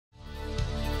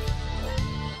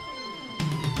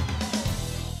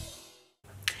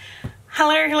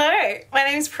Hello, my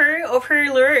name is Prue or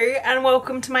Pruelaroo and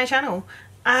welcome to my channel.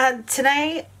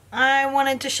 Today I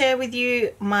wanted to share with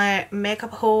you my makeup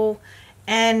haul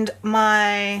and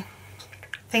my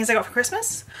things I got for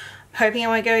Christmas. Hoping I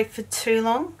won't go for too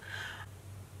long.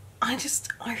 I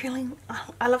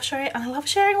love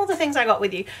sharing all the things I got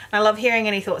with you, and I love hearing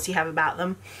any thoughts you have about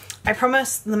them. I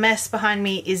promise the mess behind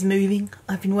me is moving.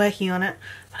 I've been working on it,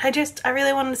 but I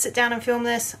really wanted to sit down and film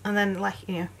this and then, like,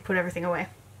 you know, put everything away.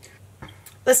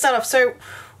 Let's start off. So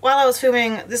while I was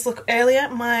filming this look earlier,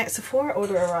 my Sephora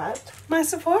order arrived.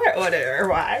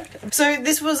 So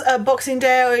this was a Boxing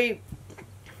Day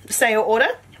sale order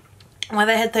where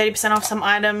they had 30% off some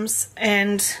items,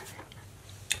 and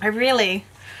I really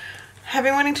have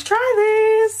been wanting to try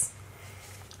this.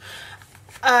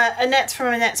 Annette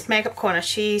from Annette's Makeup Corner,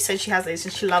 she said she has these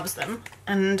and she loves them,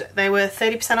 and they were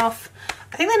 30% off.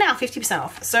 I think they're now 50%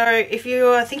 off. So if you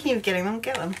are thinking of getting them,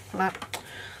 get them. Like,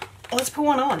 let's put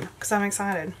one on because I'm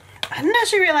excited. I didn't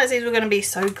actually realize these were going to be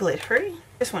so glittery.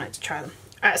 Just wanted to try them.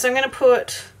 Alright, so I'm going to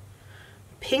put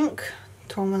pink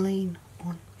tourmaline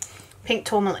on. Pink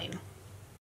tourmaline.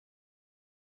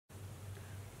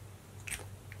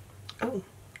 Oh,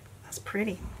 that's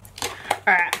pretty.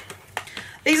 Alright.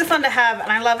 These are fun to have, and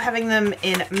I love having them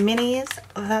in minis.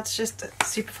 That's just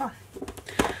super fun.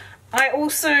 I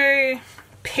also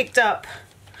picked up,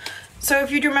 so if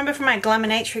you do remember from my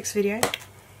Glaminatrix video,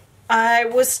 I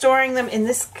was storing them in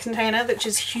this container, which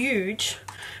is huge,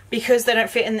 because they don't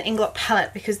fit in the Inglot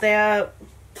palette because they are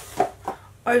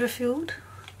overfilled.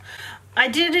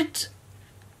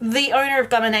 The owner of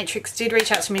Glaminatrix did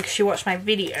reach out to me because she watched my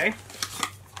video,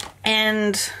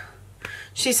 and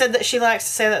she said that she likes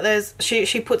to say that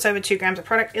she puts over 2 grams of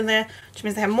product in there, which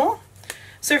means they have more.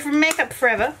 So from Makeup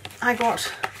Forever, I got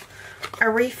a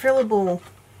refillable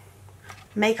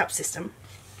makeup system.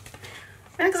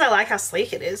 And because I like how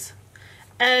sleek it is.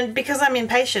 And because I'm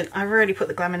impatient, I've already put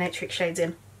the Glaminatrix shades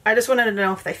in. I just wanted to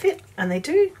know if they fit, and they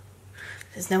do.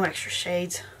 There's no extra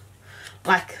shades.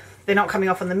 Like, they're not coming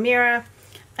off on the mirror.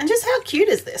 And just how cute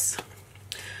is this?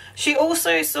 She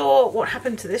also saw what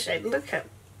happened to this shade. Look how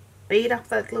beat up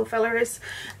that little fella is.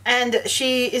 And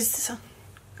she is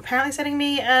apparently sending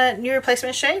me a new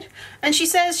replacement shade. And she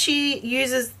says she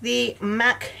uses the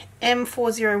MAC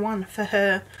M401 for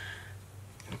her,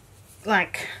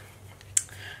 like,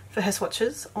 for her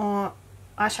swatches or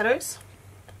eyeshadows.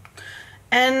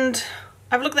 And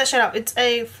I've looked that shade up. It's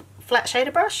a flat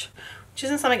shader brush, which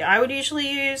isn't something I would usually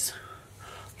use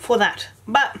for that.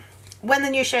 But when the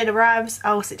new shade arrives,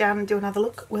 I'll sit down and do another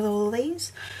look with all of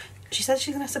these. She said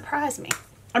she's going to surprise me.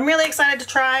 I'm really excited to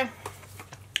try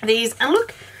these. And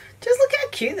look, just look how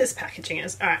cute this packaging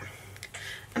is. Alright.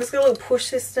 And it's got a little push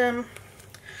system.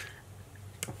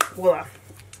 Voila.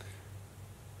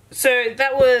 So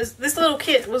this little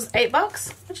kit was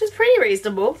 $8, which is pretty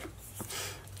reasonable.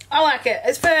 I like it.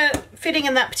 It's for fitting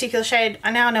in that particular shade.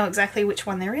 I now know exactly which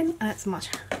one they're in, and it's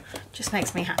just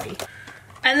makes me happy.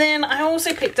 And then I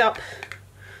also picked up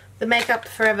the Makeup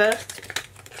Forever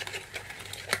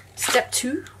Step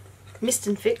 2 Mist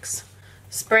and Fix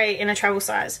spray in a travel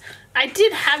size. I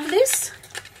did have this,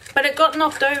 but it got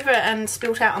knocked over and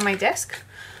spilt out on my desk,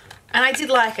 and I did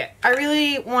like it. I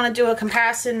really want to do a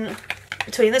comparison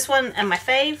between this one and my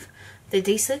fave, the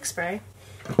D6 spray,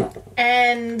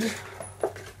 and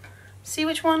see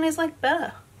which one is like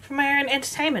better for my own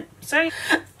entertainment. So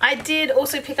I did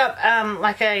also pick up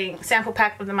like a sample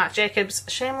pack of the Marc Jacobs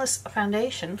Shameless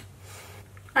Foundation.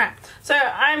 Alright, so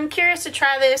I'm curious to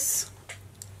try this,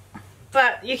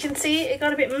 but you can see it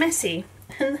got a bit messy,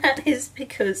 and that is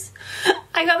because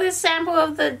I got this sample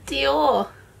of the Dior. Oh,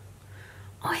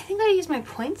 I think I used my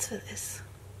points for this.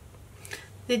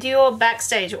 The Dior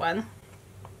Backstage one.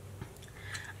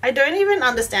 I don't even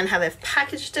understand how they've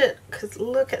packaged it, because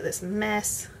look at this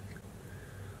mess.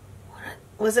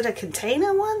 Was it a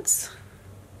container once?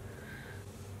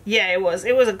 Yeah, it was.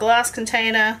 It was a glass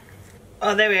container.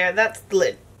 Oh, there we go. That's the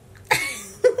lid.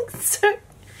 So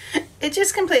it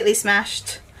just completely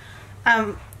smashed.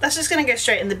 That's just going to go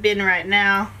straight in the bin right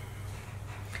now.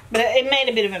 But it made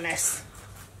a bit of a mess.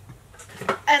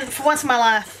 And for once in my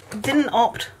life, didn't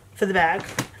opt for the bag.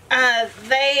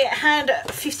 They had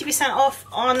 50% off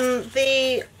on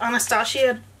the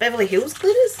Anastasia Beverly Hills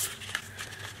glitters.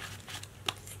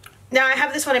 Now I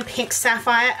have this one in pink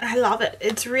sapphire, and I love it.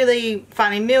 It's really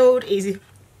finely milled, easy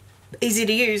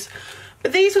to use.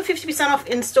 But these were 50% off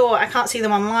in store. I can't see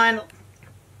them online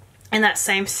in that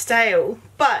same style.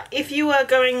 But if you are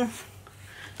going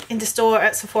into store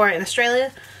at Sephora in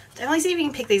Australia, definitely see if you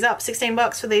can pick these up.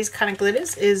 $16 for these kind of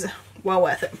glitters is well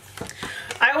worth it.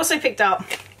 I also picked up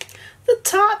the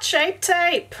Tarte Shape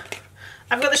Tape.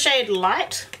 I've got the shade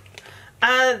Light.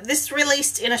 This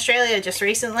released in Australia just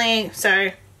recently, so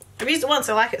I've used it once.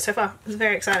 I like it so far. It's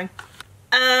very exciting.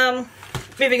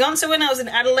 Moving on, so when I was in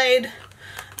Adelaide,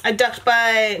 I ducked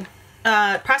by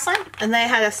Priceline, and they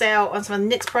had a sale on some of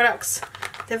the NYX products.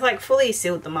 They've like fully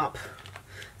sealed them up.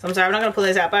 So I'm sorry, I'm not going to pull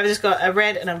those out, but I've just got a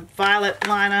red and a violet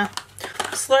liner.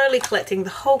 Slowly collecting the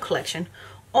whole collection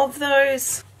of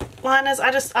those liners.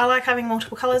 I like having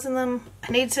multiple colours in them.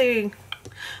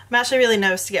 I'm actually really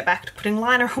nervous to get back to putting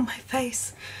liner on my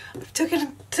face. I took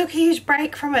a huge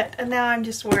break from it, and now I'm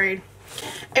just worried.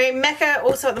 Anyway, Mecca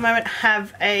also at the moment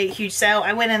have a huge sale.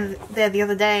 I went in there the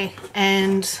other day,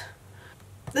 and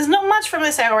there's not much from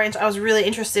the sale range I was really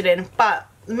interested in, but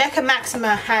Mecca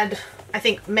Maxima had, I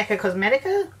think, Mecca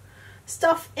Cosmetica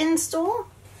stuff in store.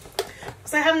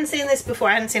 Because I haven't seen this before.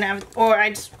 I hadn't seen it, or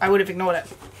I would have ignored it.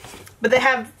 But they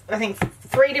have, I think,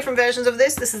 3 different versions of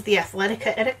this. This is the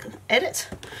Athletica edit.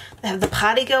 They have the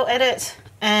Party Girl edit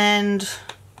and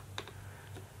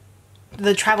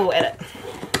the Travel edit.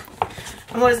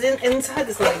 And what is inside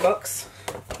this little box,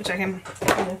 which I can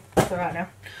pull right now.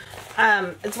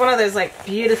 It's one of those like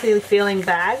beautifully feeling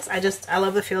bags. I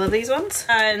love the feel of these ones.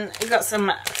 And it got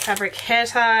some fabric hair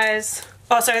ties.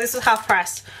 Oh, sorry, this was half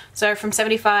price. So from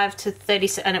 $75 to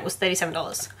 $30, and it was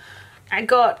 $37.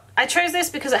 I chose this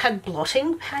because it had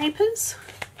blotting papers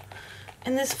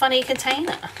in this funny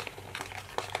container.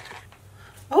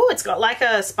 Oh, it's got like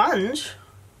a sponge.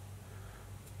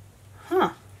 Huh.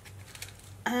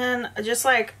 And just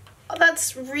like, oh,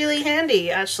 that's really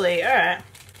handy actually. Alright.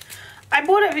 I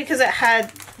bought it because it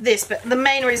had this, but the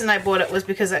main reason I bought it was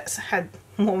because it had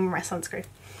more of my sunscreen.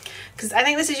 Because I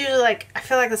think this is usually like, I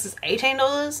feel like this is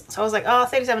 $18. So I was like, oh,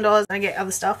 $37 and I get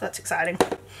other stuff. That's exciting.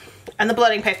 And the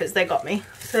blotting papers, they got me.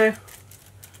 So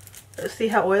let's see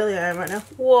how oily I am right now.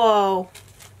 Whoa.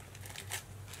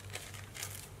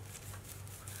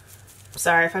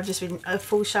 Sorry if I've just been a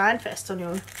full shine fest on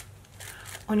your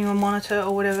monitor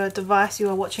or whatever device you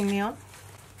are watching me on.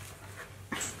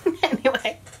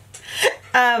 Anyway.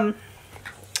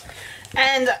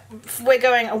 And we're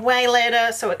going away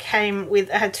later, so it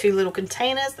had 2 little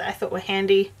containers that I thought were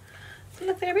handy. But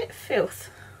look, they're a bit filth.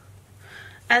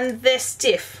 And they're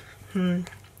stiff. I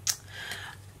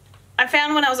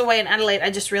found when I was away in Adelaide, I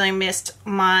just really missed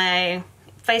my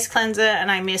face cleanser,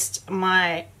 and I missed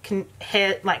my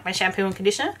hair, like my shampoo and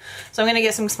conditioner. So I'm going to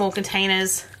get some small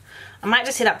containers. I might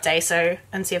just hit up Daiso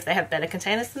and see if they have better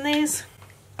containers than these.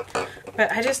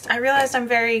 But I realized I'm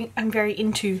very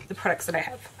into the products that I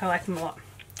have. I like them a lot.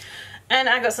 And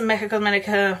I got some Mecca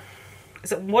Cosmetica,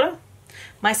 is it water?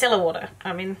 Micellar water.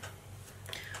 I mean,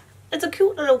 it's a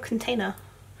cute little container.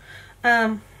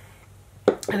 I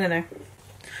don't know.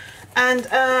 And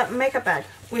makeup bag,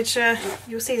 which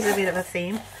you'll see is a bit of a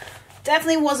theme.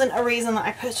 Definitely wasn't a reason that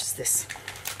I purchased this.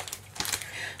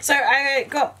 So I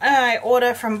got an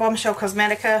order from Bombshell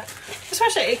Cosmetica.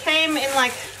 Especially, it came in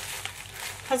like,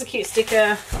 has a cute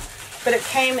sticker, but it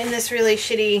came in this really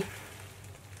shitty,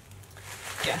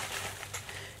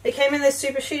 it came in this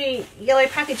super shitty yellow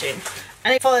packaging.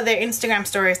 And if you follow their Instagram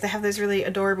stories, they have those really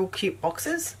adorable cute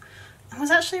boxes. I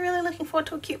was actually really looking forward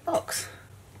to a cute box.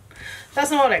 That's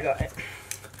not what I got.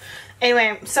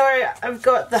 Anyway, so I've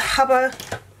got the Hubba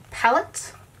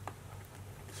palette.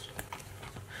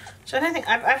 So I don't think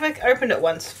I've like opened it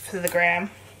once for the gram.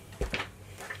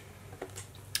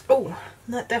 Oh,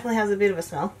 that definitely has a bit of a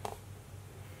smell.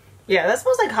 Yeah, that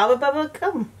smells like Hubba Bubba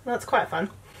gum. That's quite fun.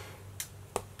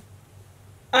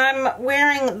 I'm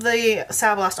wearing the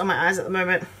Sour Blast on my eyes at the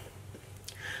moment.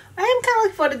 I am kind of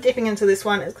looking forward to dipping into this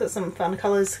one. It's got some fun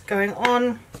colours going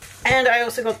on. And I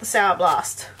also got the Sour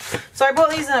Blast. So I bought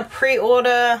these in a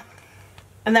pre-order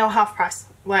and they were half price.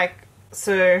 Like,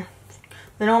 so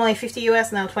they're normally 50 US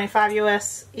and they were 25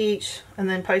 US each, and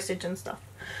then postage and stuff.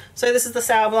 So this is the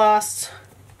Sour Blast.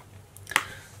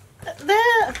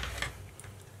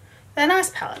 They're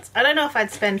nice palettes. I don't know if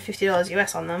I'd spend $50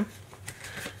 US on them.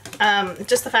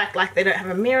 Just the fact like they don't have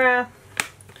a mirror.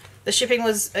 The shipping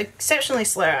was exceptionally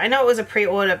slow. I know it was a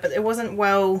pre-order, but it wasn't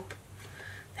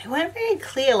they weren't very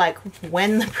clear like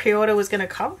when the pre-order was going to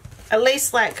come. At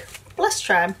least like Blush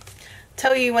Tribe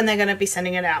tell you when they're going to be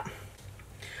sending it out.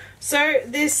 So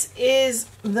this is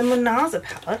the Monaza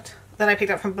palette that I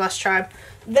picked up from Blush Tribe.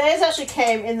 Theirs actually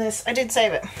came in this, I did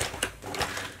save it,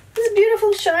 this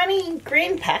beautiful shiny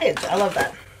green package. I love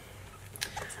that.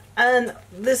 And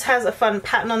this has a fun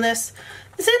pattern on this.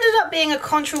 This ended up being a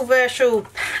controversial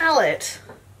palette,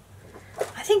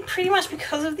 I think pretty much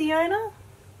because of the owner.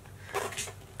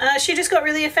 She just got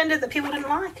really offended that people didn't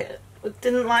like it.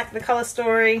 Didn't like the colour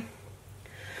story.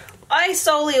 I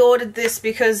solely ordered this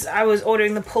because I was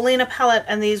ordering the Paulina palette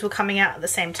and these were coming out at the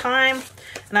same time.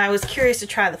 And I was curious to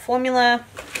try the formula.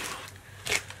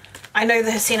 I know the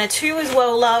Hasina 2 is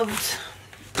well loved,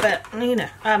 but you know,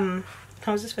 I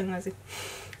was just feeling lazy.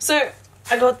 So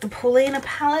I got the Paulina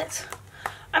palette.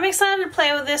 I'm excited to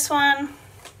play with this one.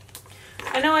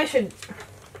 I know I should.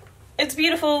 It's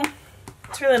beautiful.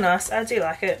 It's really nice. I do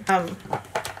like it.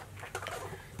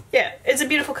 Yeah, it's a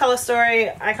beautiful colour story.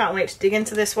 I can't wait to dig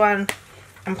into this one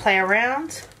and play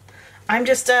around. I'm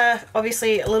just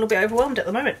obviously a little bit overwhelmed at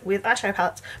the moment with eyeshadow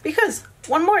palettes because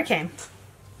one more came.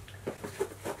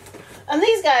 And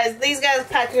these guys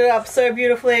packed it up so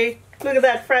beautifully. Look at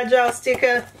that fragile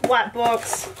sticker, white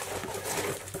box.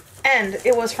 And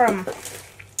it was from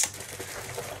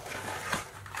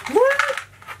what?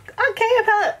 Okay,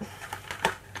 palette.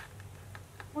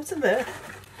 What's in there?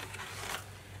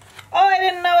 Oh, I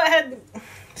didn't know it had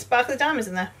sparkly diamonds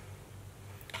in there.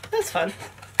 That's fun.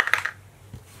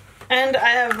 And I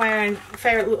have my own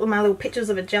favourite, my little pictures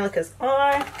of Angelica's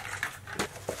eye.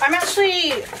 I'm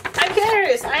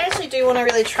curious. I actually do want to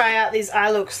really try out these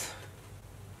eye looks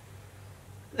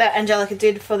that Angelica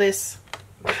did for this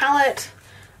palette.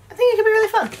 I think it could be really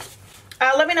fun.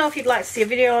 Let me know if you'd like to see a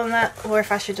video on that or if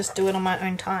I should just do it on my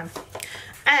own time.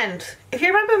 And if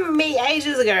you remember me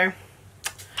ages ago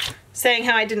saying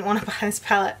how I didn't want to buy this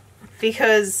palette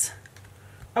because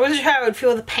I wasn't sure how I would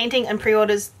feel the painting and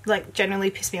pre-orders like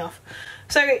generally piss me off.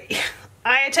 So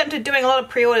I attempted doing a lot of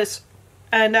pre-orders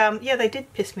and yeah, they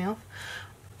did piss me off.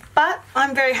 But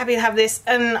I'm very happy to have this,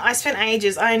 and I spent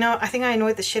ages. I think I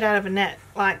annoyed the shit out of Annette,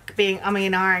 like being umming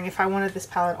and ahhing if I wanted this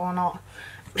palette or not.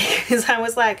 Because I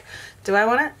was like, do I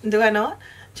want it? Do I not?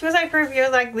 She was like, if you're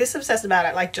like this obsessed about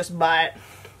it, like just buy it.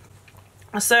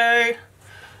 So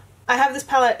I have this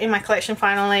palette in my collection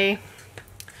finally.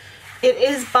 It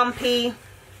is bumpy.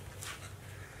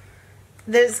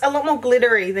 There's a lot more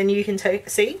glittery than you can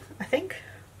see, I think.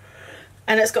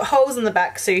 And it's got holes in the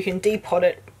back so you can depot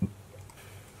it.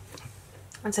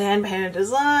 It's a hand painted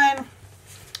design.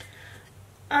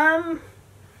 And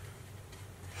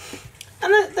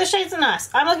the shades are nice.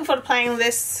 I'm looking forward to playing with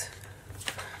this.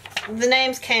 The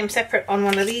names came separate on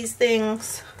one of these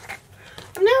things.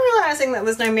 I'm now realizing that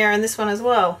there's no mirror in this one as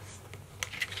well.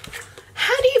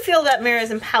 How do you feel about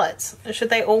mirrors and palettes? Should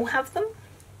they all have them?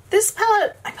 This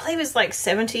palette, I believe, is like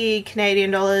 70 Canadian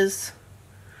dollars,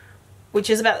 which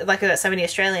is about like 70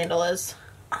 Australian dollars.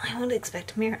 I would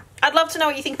expect a mirror. I'd love to know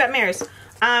what you think about mirrors.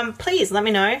 Please let me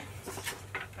know.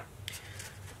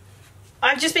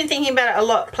 I've just been thinking about it a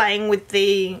lot playing with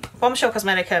the Bombshell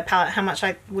Cosmetica palette, how much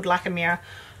I would like a mirror.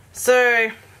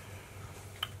 So,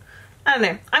 I don't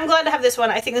know. I'm glad to have this one.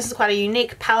 I think this is quite a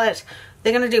unique palette.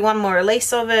 They're going to do one more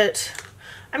release of it.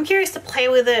 I'm curious to play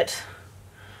with it.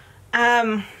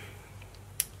 And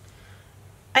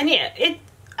yeah,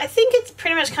 I think it's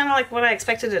pretty much kind of like what I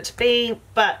expected it to be,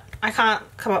 but I can't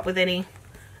come up with any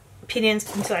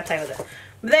opinions until I play with it.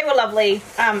 But they were lovely.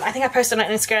 I think I posted on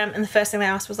Instagram and the first thing they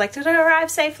asked was like, did it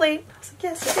arrive safely? I was like,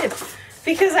 yes, it did.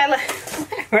 Because I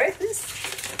wrote this.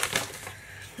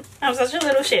 I'm such a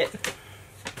little shit.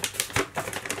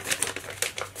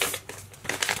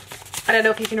 I don't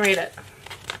know if you can read it.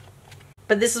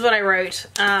 But this is what I wrote.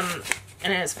 And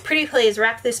it's, pretty please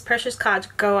wrap this precious card,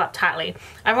 go up tightly.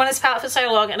 I've wanted this palette for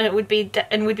so long and it would be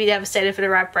devastated if it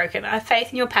arrived broken. I have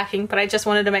faith in your packing, but I just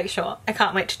wanted to make sure. I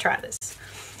can't wait to try this.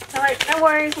 I'm like, no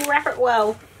worries, we'll wrap it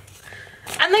well.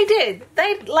 And they did.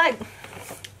 They're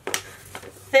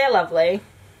lovely.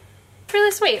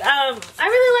 Really sweet. I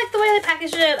really like the way they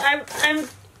packaged it.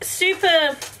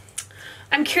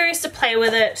 I'm curious to play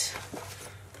with it.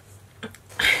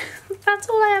 That's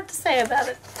all I have to say about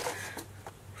it.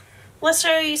 Let's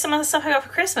show you some of the stuff I got for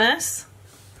Christmas.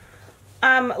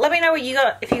 Let me know what you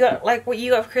got. If you got like what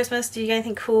you got for Christmas. Do you get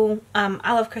anything cool?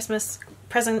 I love Christmas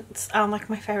presents. Like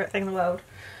my favorite thing in the world.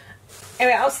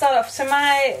 Anyway, I'll start off. So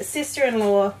my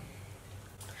sister-in-law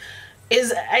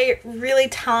is a really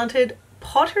talented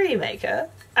pottery maker.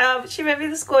 She made me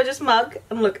this gorgeous mug,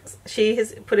 and look, she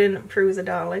has put in Prue is a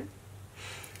darling.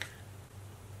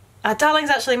 Darling's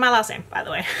actually my last name, by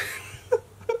the way.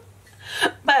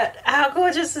 But how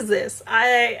gorgeous is this?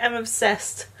 I am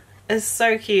obsessed. It's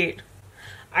so cute.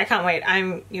 I can't wait.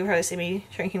 You'll probably see me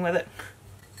shrinking with it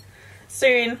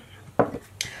soon.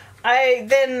 I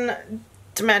then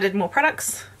demanded more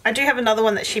products. I do have another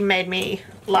one that she made me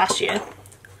last year,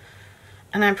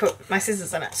 and I put my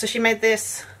scissors in it. So she made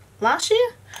this last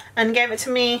year and gave it to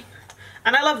me,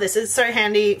 and I love this. It's so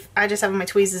handy. I just have my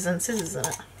tweezers and scissors in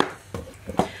it.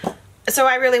 So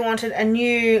I really wanted a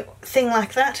new thing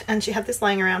like that, and she had this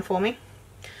laying around for me.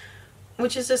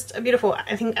 which is just beautiful.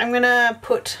 I think I'm gonna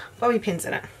put bobby pins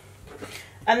in it.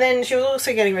 And then she was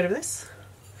also getting rid of this,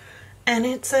 and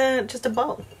it's just a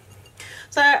bowl.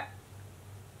 So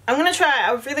I'm gonna try,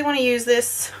 I really want to use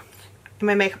this in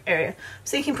my makeup area. I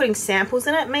was thinking putting samples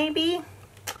in it, maybe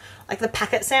like the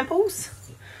packet samples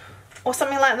or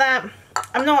something like that.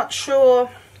 I'm not sure.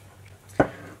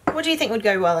 What do you think would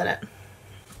go well in it?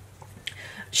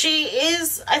 She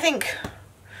is, I think,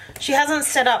 she hasn't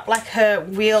set up like her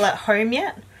wheel at home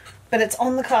yet, but it's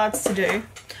on the cards to do.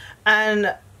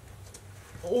 And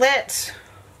let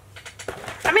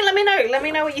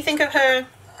me know what you think of her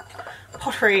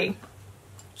pottery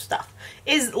stuff.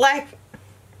 Is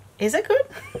it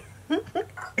good?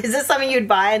 Is this something you'd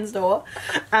buy in store?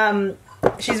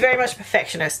 She's very much a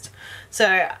perfectionist,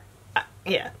 so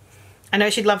yeah, I know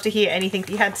she'd love to hear anything that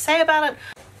you had to say about it.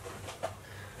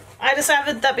 I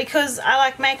decided that because I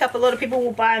like makeup, a lot of people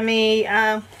will buy me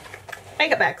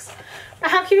makeup bags. Now,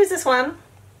 how cute is this one?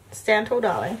 Stand Tall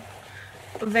Darling.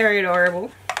 Very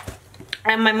adorable.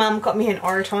 And my mum got me an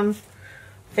Oraton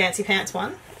fancy pants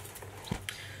one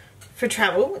for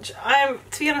travel, which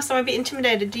to be honest, I'm a bit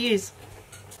intimidated to use.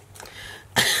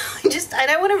 I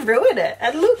don't want to ruin it.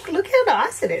 And look how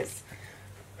nice it is.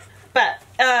 But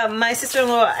my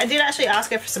sister-in-law, I did actually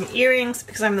ask her for some earrings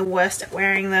because I'm the worst at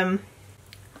wearing them.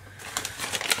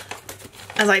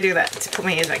 As I do that to put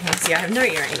my ears back, you can see I have no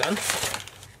earrings on.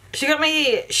 She got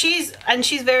me, she's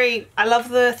very, I love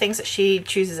the things that she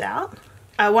chooses out.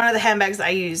 One of the handbags that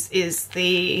I use is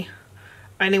the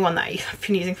only one that I've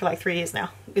been using for like 3 years now,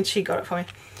 and she got it for me.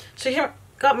 She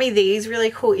got me these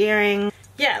really cool earrings.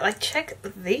 Yeah, like check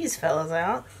these fellas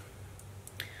out.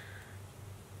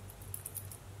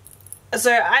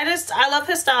 So I love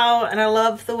her style, and I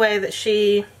love the way that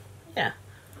she, yeah,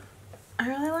 I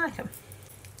really like them.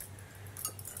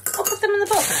 I'll put them in the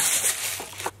bowl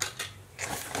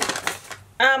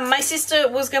now. My sister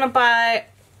was gonna buy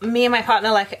me and my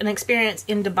partner like an experience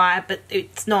in Dubai, but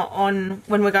it's not on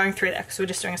when we're going through there because we're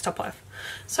just doing a stopover.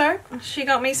 So she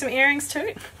got me some earrings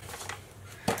too.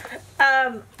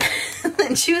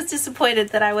 And she was disappointed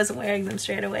that I wasn't wearing them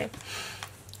straight away.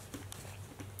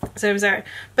 So I'm sorry.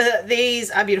 But these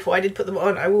are beautiful. I did put them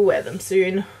on. I will wear them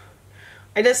soon.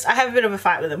 I have a bit of a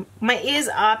fight with them. My ears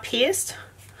are pierced,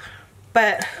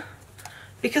 but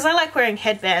because I like wearing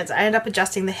headbands, I end up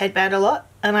adjusting the headband a lot,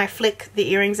 and I flick the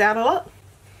earrings out a lot.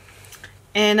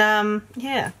 And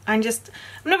yeah, I'm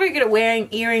not very good at wearing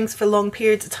earrings for long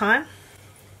periods of time,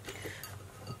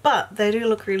 but they do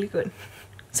look really good.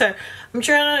 So I'm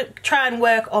trying to try and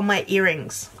work on my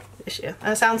earrings this year.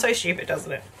 That sounds so stupid,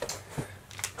 doesn't it?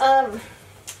 And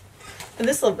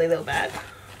this lovely little bag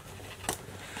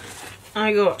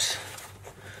I got.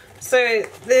 So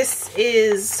this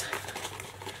is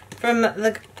from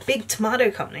the Big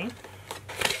Tomato Company.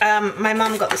 My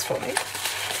mum got this for me,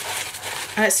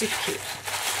 and it's super cute.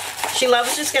 She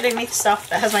loves just getting me stuff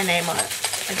that has my name on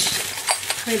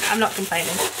it. And I'm not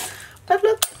complaining. But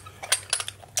look.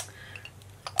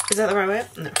 Is that the right way?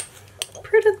 No.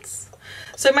 Prudence.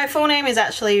 So my full name is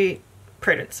actually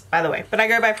Prudence, by the way, but I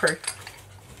go by Prue.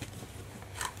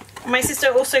 My sister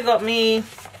also got me,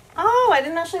 oh, I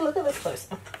didn't actually look at this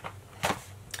closer,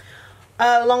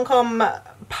 a Lancome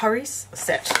Paris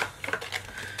set.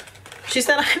 She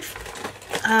said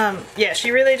yeah,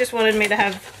 she really just wanted me to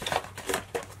have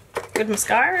good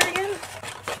mascara again.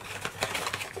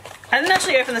 I didn't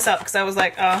actually open this up because I was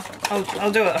like, oh,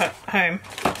 I'll do it at home.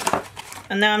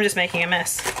 And now I'm just making a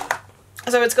mess.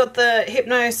 So it's got the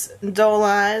Hypnose Doll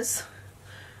Eyes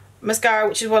mascara,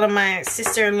 which is one of my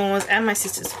sister-in-law's and my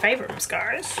sister's favourite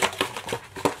mascaras.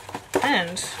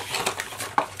 And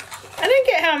I don't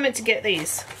get how I'm meant to get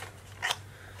these.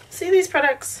 See these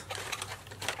products?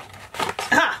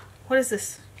 Ah! What is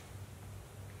this?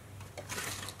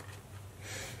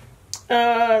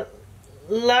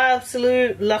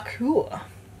 L'Absolute Liqueur.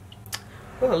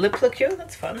 Oh, lip liqueur,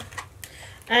 that's fun.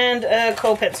 And a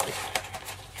kohl pencil.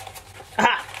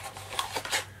 Aha!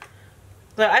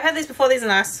 So I've had these before, these are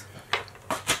nice.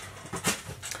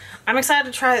 I'm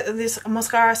excited to try this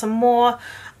mascara some more.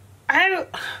 I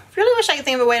really wish I could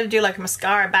think of a way to do like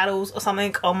mascara battles or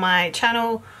something on my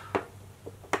channel.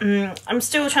 I'm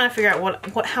still trying to figure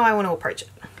out how I want to approach it.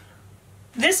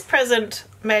 This present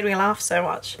made me laugh so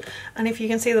much, and if you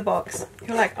can see the box,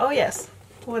 you're like, oh yes,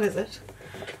 what is it?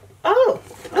 Oh,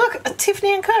 look, a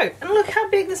Tiffany & Co. And look how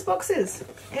big this box is.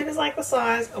 It is like the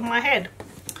size of my head.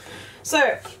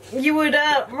 So, you would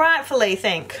rightfully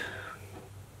think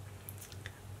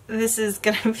this is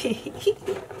going to be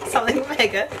something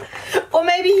mega. Or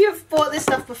maybe you've bought this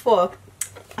stuff before.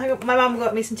 My mum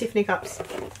got me some Tiffany cups.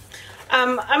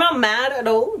 I'm not mad at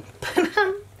all, but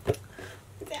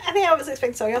I think I was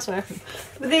expecting something else when I opened them.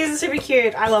 But these are super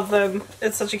cute. I love them.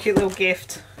 It's such a cute little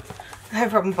gift. I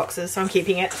have problem boxes, so I'm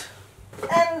keeping it.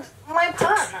 And my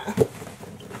partner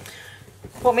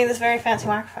bought me this very fancy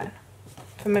microphone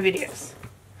for my videos.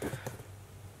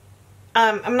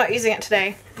 I'm not using it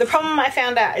today. The problem I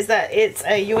found out is that it's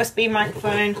a USB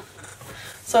microphone,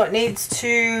 so it needs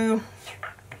to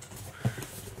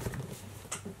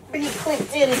be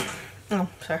clipped in. Oh,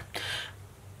 sorry.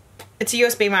 It's a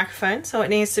USB microphone, so it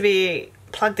needs to be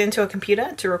plugged into a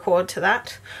computer to record to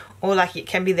that, or like it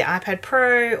can be the iPad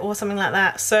Pro or something like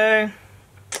that. So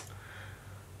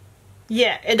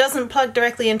yeah, it doesn't plug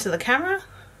directly into the camera,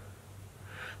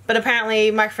 but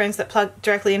apparently microphones that plug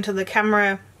directly into the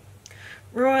camera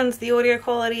ruins the audio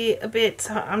quality a bit.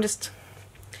 So I'm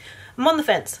on the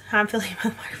fence how I'm feeling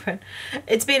about the microphone.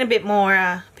 It's been a bit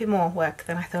more work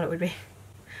than I thought it would be,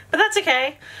 but that's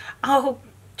okay. I'll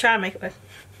try and make it work.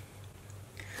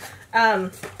 I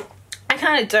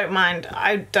kind of don't mind.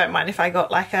 I don't mind if I got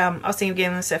like I was thinking of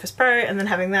getting the Surface Pro and then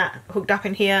having that hooked up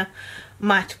in here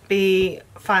might be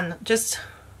fun. Just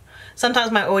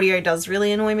sometimes my audio does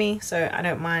really annoy me, so I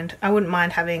don't mind. I wouldn't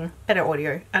mind having better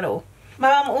audio at all. My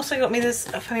mum also got me this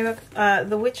funny book,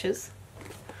 The Witches,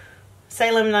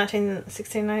 Salem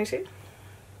 1692.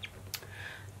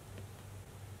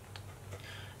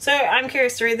 So I'm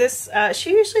curious to read this. She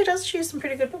usually does choose some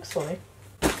pretty good books for me.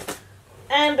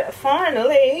 And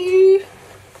finally,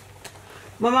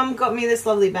 my mum got me this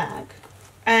lovely bag,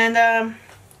 and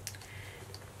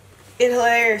it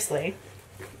hilariously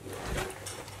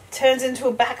turns into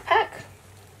a backpack,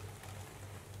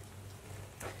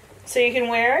 so you can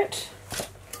wear it.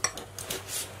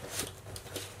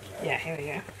 Yeah, here we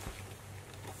go.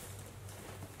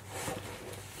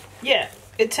 Yeah,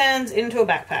 it turns into a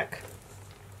backpack.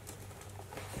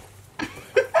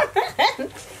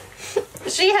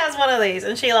 She has one of these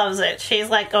and she loves it. She's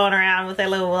like going around with her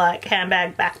little like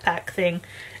handbag backpack thing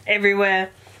everywhere.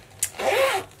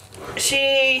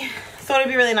 She thought it'd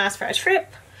be really nice for a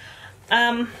trip.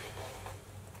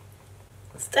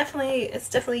 It's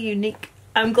definitely unique.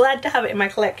 I'm glad to have it in my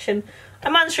collection.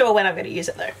 I'm unsure when I'm going to use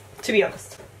it though, to be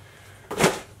honest.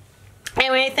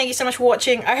 Anyway, thank you so much for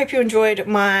watching. I hope you enjoyed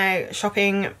my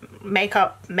shopping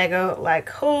makeup mega like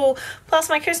haul plus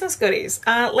my Christmas goodies.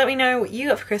 Let me know what you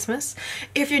got for Christmas.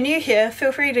 If you're new here,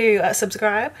 feel free to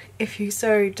subscribe if you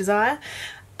so desire.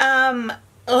 I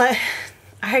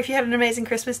hope you had an amazing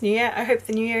Christmas, New Year. I hope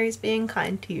the New Year is being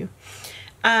kind to you.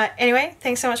 Anyway,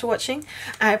 thanks so much for watching.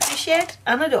 I appreciate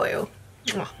and adore you.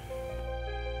 Mwah.